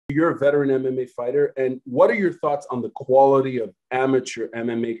You're a veteran MMA fighter, and what are your thoughts on the quality of amateur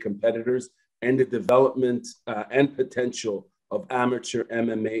MMA competitors and the development and potential of amateur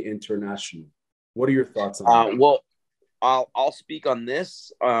MMA international? What are your thoughts on that? Well, I'll speak on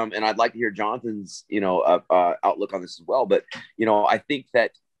this, and I'd like to hear Jonathan's, outlook on this as well. But I think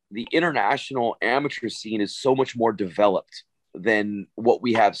that the international amateur scene is so much more developed than what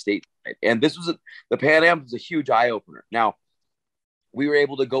we have stateside. And this was the Pan Am was a huge eye opener. Now, we were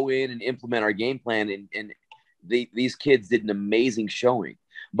able to go in and implement our game plan, and these kids did an amazing showing.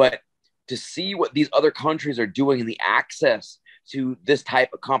 But to see what these other countries are doing and the access to this type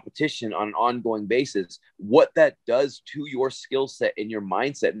of competition on an ongoing basis, what that does to your skill set and your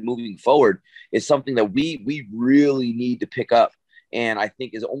mindset moving forward is something that we really need to pick up. And I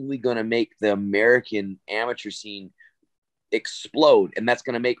think is only going to make the American amateur scene explode. And that's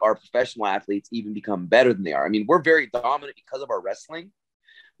going to make our professional athletes even become better than they are. I mean, we're very dominant because of our wrestling,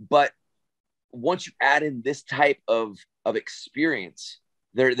 but once you add in this type of experience,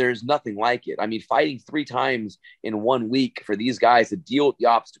 there's nothing like it. I mean, fighting 3 times in 1 week for these guys to deal with the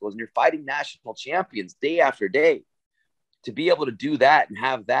obstacles, and you're fighting national champions day after day, to be able to do that and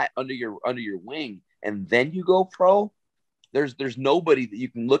have that under your wing, and then you go pro, there's nobody that you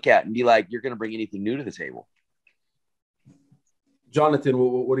can look at and be like, you're going to bring anything new to the table. Jonathan,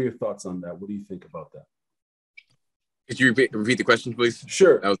 what are your thoughts on that? What do you think about that? Could you repeat the question, please?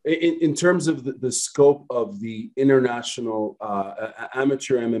 Sure. In terms of the scope of the international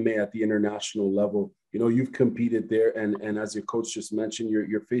amateur MMA at the international level, you've competed there, and as your coach just mentioned,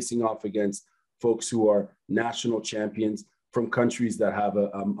 you're facing off against folks who are national champions from countries that have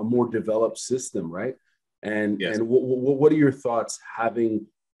a more developed system, right? And yes. And what are your thoughts having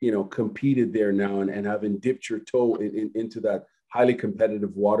competed there now and having dipped your toe into that highly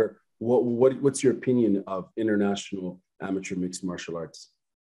competitive water? What's your opinion of international amateur mixed martial arts?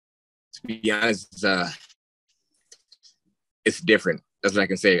 To be honest, it's different. That's what I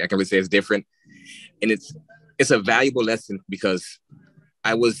can say. I can really say it's different, and it's a valuable lesson because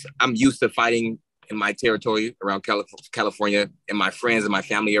I'm used to fighting in my territory around California, and my friends and my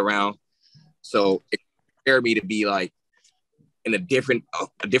family around. So it prepared me to be like in a different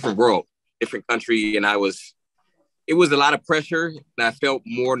world, different country, and it was a lot of pressure, and I felt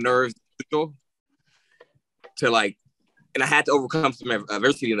more nerves than usual and I had to overcome some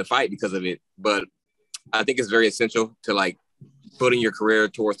adversity in the fight because of it. But I think it's very essential to putting your career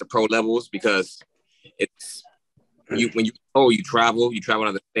towards the pro levels, because it's when you travel out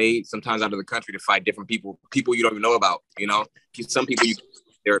of the state, sometimes out of the country, to fight different people you don't even know about. Some people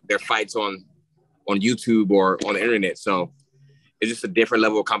their fights on YouTube or on the internet. So it's just a different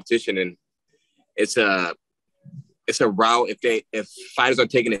level of competition, and it's a route. If fighters are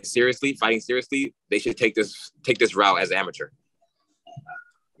taking it seriously, fighting seriously, they should take this route as amateur.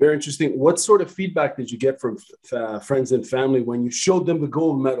 Very interesting. What sort of feedback did you get from friends and family when you showed them the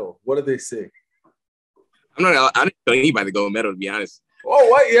gold medal? What did they say? I didn't show anybody the gold medal, to be honest. Oh,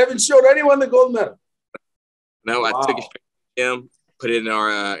 what? You haven't showed anyone the gold medal? No, wow. I took it straight to him, put it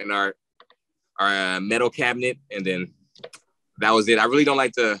in our medal cabinet, and then that was it. I really don't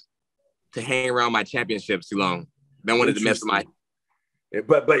like to hang around my championships too long. Don't want to mess with my. Yeah,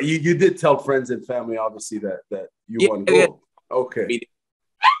 but you did tell friends and family, obviously, that you won gold. Yeah. Okay.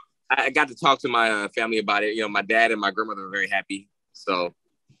 I got to talk to my family about it. My dad and my grandmother were very happy. So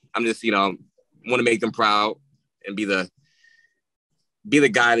I'm just, want to make them proud and be the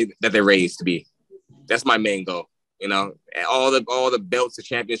guy that they're raised to be. That's my main goal. And all the belts, the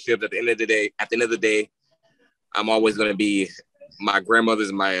championships. At the end of the day, I'm always going to be my grandmother's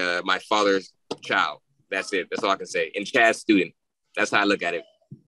and my father's child. That's it. That's all I can say. And Chad's student. That's how I look at it.